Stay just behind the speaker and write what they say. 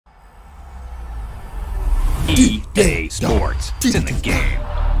EA Sports. It's in the game.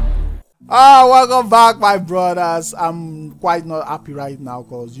 Welcome back, my brothers. I'm quite not happy right now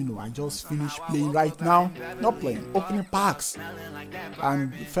because I just finished playing right now. Not playing, opening packs.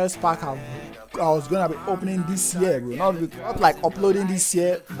 And the first pack I was gonna be opening this year, bro. Not like uploading this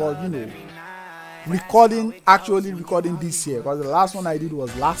year, but actually recording this year, because the last one I did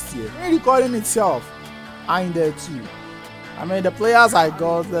was last year. Recording itself, I'm there too. I mean, the players I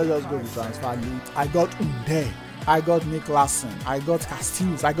got, let's just go to transfer list. I got Unde, I got Nick Larson, I got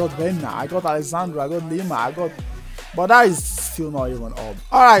Castillos, I got Venna, I got Alessandro, I got Lima, but that is still not even up.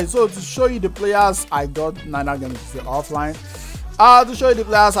 Alright, so to show you the players I got, now I'm going to say offline. To show you the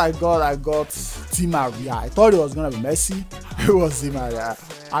players I got Di Maria. I thought it was gonna be Messi. It was Di Maria.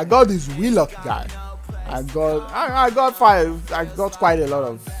 I got this Willock guy. I got quite a lot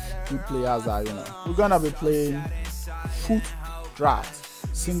of good players that we're gonna be playing foot draft,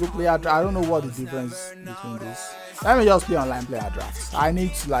 single player draft. I don't know what the difference between this. Let me just play online player drafts. I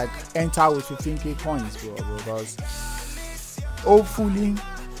need to enter with 15k coins, bro, because hopefully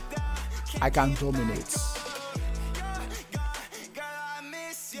I can dominate.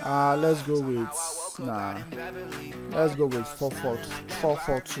 Let's go with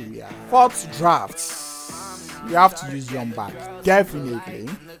 4-4-2. Yeah, fourth draft. We have to use young back, definitely.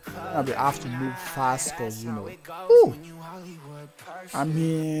 We have to move fast because Ooh. I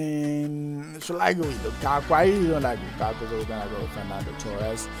mean, should I go with Lukaku? I really don't like Lukaku, so we're gonna go with Fernando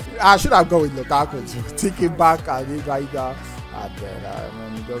Torres. I should have gone with Lukaku to take it back and then right now. And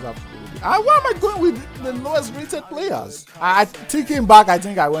then it does have to do with it. Why am I going with the lowest rated players? Taking back, I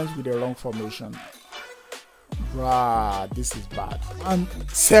think I went with the wrong formation. Bruh, this is bad. And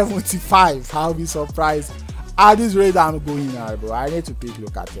 75, I'll be surprised. At this rate I'm going now, bro. I need to pick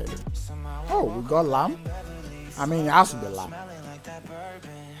Locatelli. Oh, we got Lamb. I mean, it has to be Lamb.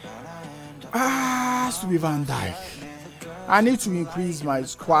 Has to be Van Dijk. I need to increase my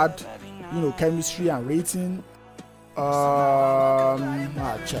squad, chemistry and rating.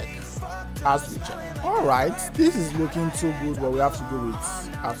 Check. Has to be check. Alright, this is looking too good, but we have to go with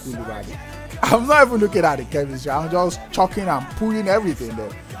Koulibaly. I'm not even looking at the chemistry, I'm just chucking and pulling everything there.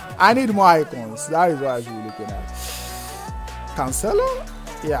 I need more icons, that is what I should be looking at. Cancelo?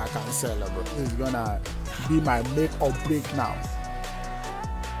 Yeah, Cancelo, bro. This is gonna be my make or break now.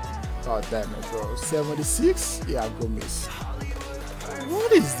 God damn it, bro. 76? Yeah, Gomez.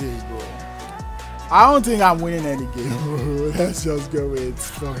 What is this, bro? I don't think I'm winning any game, bro. Let's just go with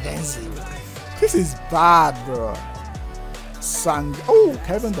Florenzi. This is bad, bro.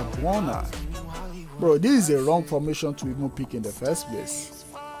 Kevin De Bruyne. Bro, this is a wrong formation to even pick in the first place.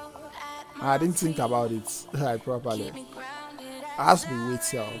 I didn't think about it properly. It has to be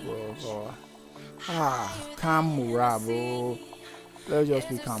Witzel, bro. Kamura, bro. Let's just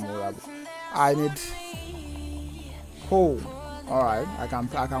pick Kamura. I need Cole. Alright, I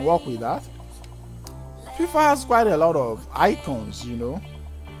can work with that. FIFA has quite a lot of icons,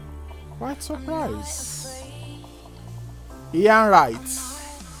 Quite surprised. Ian Wright.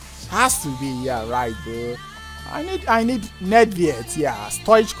 Has to be Ian Wright, bro. I need Nedved, yeah.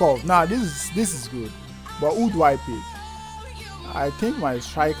 Stoichkov. Now this is good. But who do I pick? I think my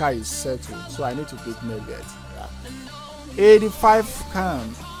striker is settled, so I need to pick Nedved. Yeah. 85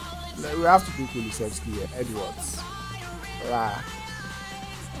 can. We have to pick Kulusevski here. Edwards. Right.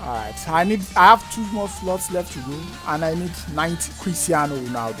 Alright. I have 2 more slots left to go, and I need 90 Cristiano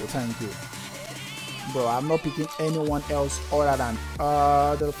Ronaldo. Thank you. Bro, I'm not picking anyone else other than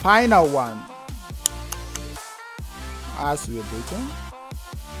the final one. Has to be Britain.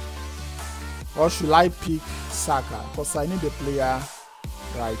 Or should I pick Saka? Because I need a player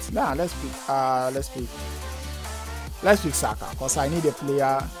right now. Let's pick Saka, because I need a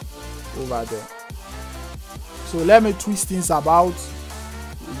player over there. So let me twist things about.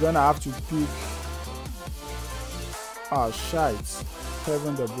 We're gonna have to pick shite.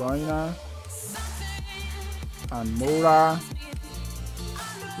 Kevin De Bruyne and Moura.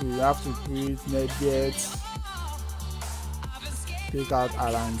 We have to put Nedved. Take out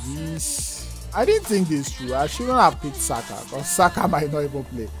Aranguiz. I didn't think this through. I shouldn't have picked Saka, because Saka might not even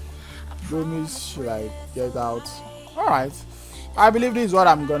play. Gomez should get out. Alright. I believe this is what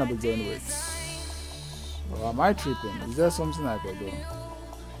I'm gonna be going with. Or am I tripping? Is there something I could do?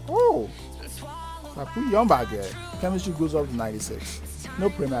 Oh! I put Young back here. Chemistry goes up to 96. No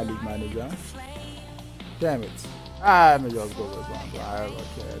Premier League manager. Damn it. Let me just go with one, bro. I don't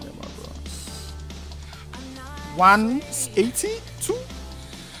care anymore, bro. 182?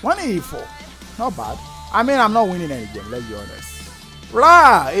 184. Not bad. I mean, I'm not winning any game, let's be honest.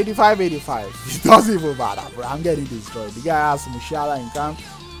 Blah! 85-85. It doesn't even matter, bro. I'm getting destroyed. The guy has Musiala in camp.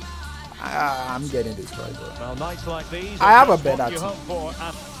 I'm getting destroyed, bro. Well, nights like these, I have a that's what better you team. hope for.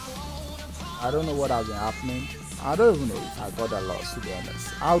 I don't know what has been happening. I don't even know if I got a loss, to be honest.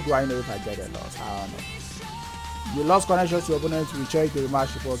 How do I know if I get a loss? I don't know. You lost connection to your opponent, we check the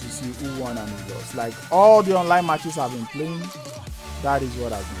match report to see who won and who lost. Like all the online matches I've been playing, that is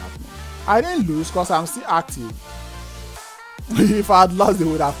what has been happening. I didn't lose because I'm still active. If I had lost, they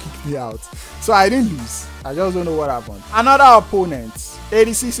would have kicked me out. So I didn't lose. I just don't know what happened. Another opponent,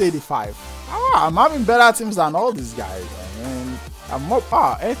 86-85. Ah, I'm having better teams than all these guys. I mean, I'm more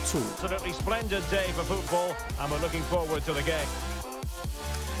power. 8-2. Absolutely splendid day for football, and we're looking forward to the game.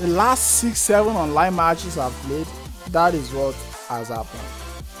 The last 6-7 online matches I've played, that is what has happened.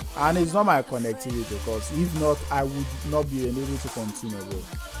 And it's not my connectivity, because if not, I would not be able to continue, bro.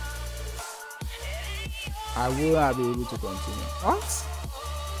 I will not be able to continue. What?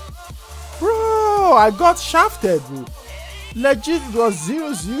 Bro, I got shafted, bro. Legit, it was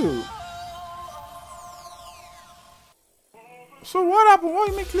 0-0. So what happened? Why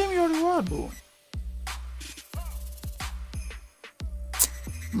you make claim your reward, bro?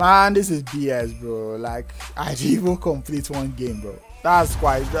 Man, this is BS, bro. Like, I didn't even complete one game, bro. That's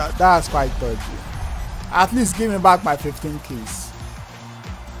quite dodgy. At least give me back my 15 keys.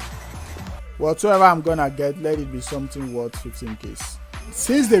 Whatever I'm gonna get, let it be something worth 15 keys.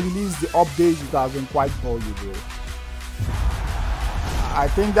 Since they released the update, it has been quite buggy, bro. I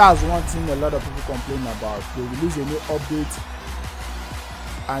think that's one thing a lot of people complain about. They release a new update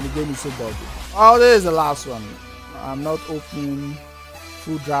and the game is so buggy. Oh, this is the last one. I'm not opening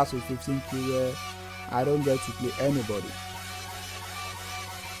full drafts with 15k where I don't get to play anybody.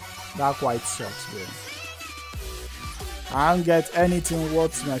 That quite sucks, bro. I don't get anything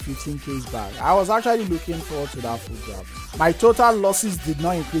worth my 15k back. I was actually looking forward to that full draft. My total losses did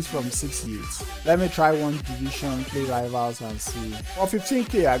not increase from 6 years. Let me try one division, play rivals and see. For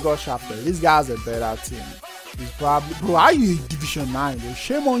 15k I got shafted. This guy has a better team. He's probably, bro, are you in division 9? Bro?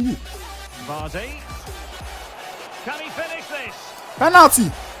 Shame on you. Vardy. Can he finish this?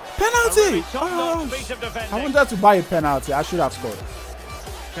 Penalty! Penalty! Really top-notch piece of I defending. wanted to buy a penalty. I should have scored.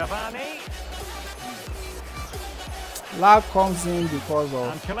 Cavani. Lag comes in because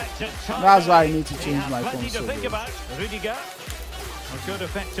of. And collected time. That's why I need to He change had my plenty to console. think about. Rudiger. A good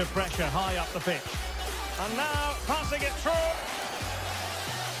effective pressure high up the pitch. And now passing it through.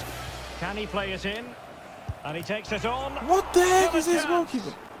 Can he play it in? And he takes it on. What the heck is this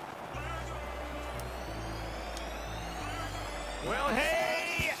goalkeeper? Will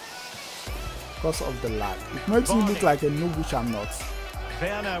he? Because of the lag. It makes me look like a noob, which I'm not.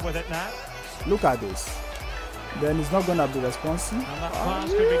 Werner with it now. Look at this. Then it's not gonna be responsive. And that pass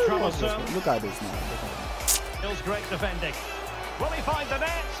could be troublesome. Look at this now. Look at this. Still great defending. Will he find the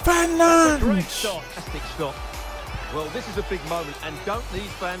net? Fernand! Great stop. Fantastic stop. Well, this is a big moment, and don't these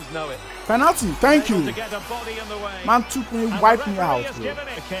fans know it? Penalty, thank Able you. to get a body in the way. Man took me, And wiped the me referee out, has bro. given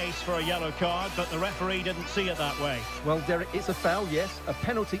it a case for a yellow card, but the referee didn't see it that way. Well, Derek, it's a foul, yes. A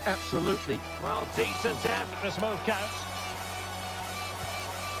penalty, absolutely. Well, decent attempt. This move counts.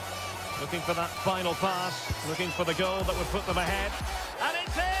 Looking for that final pass. Looking for the goal that would put them ahead. And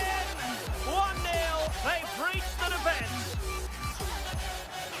it's in! 1-0. They've breached the defence.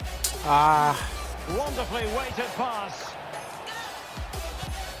 Wonderfully weighted pass.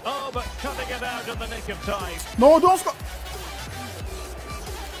 Oh, but cutting it out in the nick of time. No, don't score.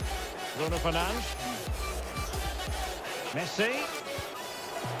 Bruno Fernandes. Messi.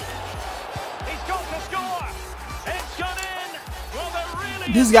 He's got to score. It's gone in. Well, they're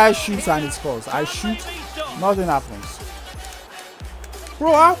really. This guy shoots and it scores. I shoot, nothing happens.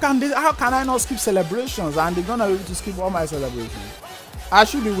 Bro, how can I not skip celebrations and they're gonna be able to skip all my celebrations? I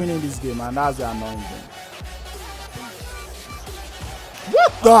should be winning this game, and that's the annoying thing.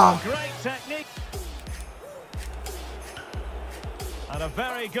 What the? Great technique. And a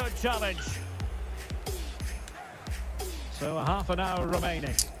very good challenge. So a half an hour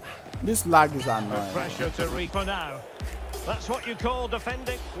remaining. This lag is annoying. Pressure to reap for now. That's what you call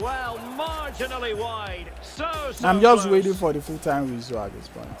defending. Well, marginally wide. So I'm just close. waiting for the full-time whistle at this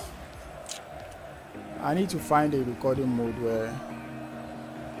point. I need to find a recording mode where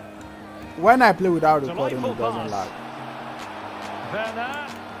when I play without recording it doesn't lag. Werner.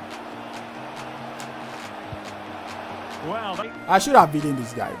 Well, I should have beaten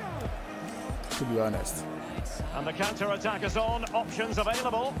this guy, to be honest. and the counter-attack is on. Options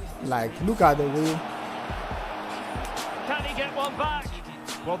available. Like, look at the way. Can he get one back?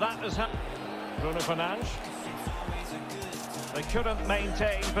 Well, that is Bruno Fernandes. They couldn't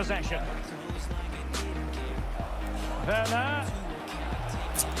maintain possession. Werner.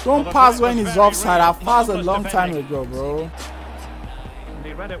 Don't pass when he's offside. I've passed a long time ago, bro. He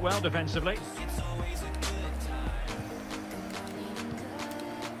He read it well defensively.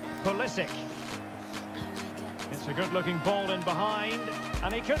 Pulisic. It's a good-looking ball in behind,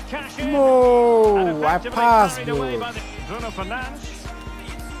 and he could cash in. No, I passed, bro. Bruno Fernandes.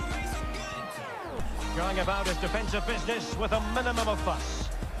 Going about his defensive business with a minimum of fuss.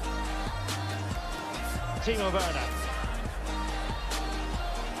 Timo Werner.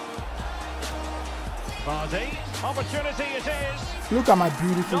 Vardy. Opportunity it is. Look at my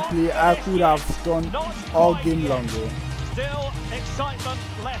beautiful play. I could have done all game long, bro. Still excitement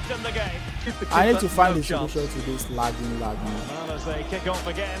left in the game. I need to find a solution to this lagging. Well, as they kick off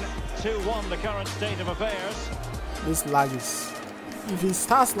again, 2-1 the current state of affairs. This lag is... If it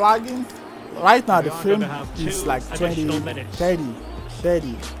starts lagging, right now the frame is like 20,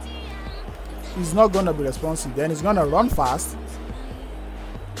 30. He's not going to be responsive. Then he's going to run fast.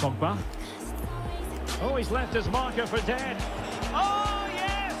 Pogba. Oh, he's left his marker for dead. Oh,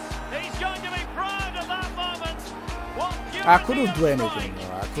 yes! He's going to be proud of that moment. I couldn't do anything, bro.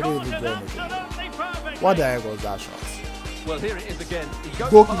 I couldn't even do anything. What the heck was that shot? Well, here it is again.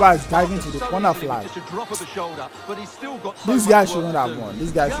 Goalkeeper is diving to the corner flag. This guy shouldn't have won.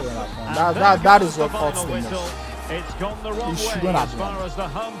 This guy shouldn't have won. That is what hurts the most. It's gone the wrong way as far as the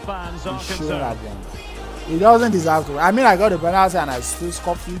home fans are concerned. He doesn't deserve to. I mean, I got the penalty and I still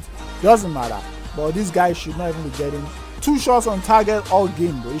scoffed it. Doesn't matter. But this guy should not even be getting 2 shots on target all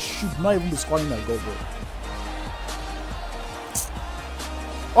game, bro. He should not even be scoring a goal, bro.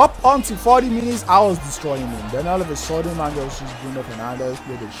 Up until 40 minutes, I was destroying him. Then all of a sudden, man just used Bruno Fernandes,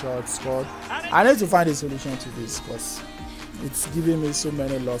 played a shot, scored. I need to find a solution to this because it's giving me so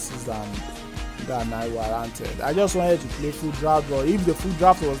many losses than I warranted. I just wanted to play full draft, but if the full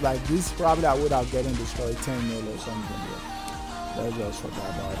draft was like this, probably I would have gotten destroyed 10-0 or something. Yeah. Let's just forget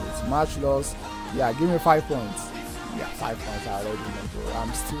about it. Match loss. Yeah, give me 5 points. Yeah, 5 points. I already know, bro.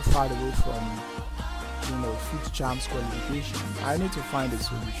 I'm still far away from, you know, FUT Champs qualification. I need to find a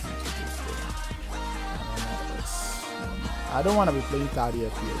solution to this, bro. I don't want to be playing 30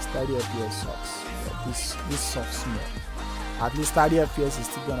 FPS. 30 FPS sucks. Yeah, this sucks more. At least 30 FPS is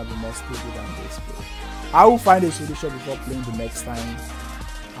still gonna be more stable than this, bro. I will find a solution before playing the next time.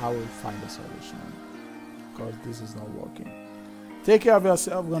 I will find a solution because this is not working. Take care of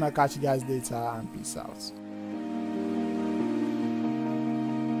yourself. Gonna catch you guys later and peace out.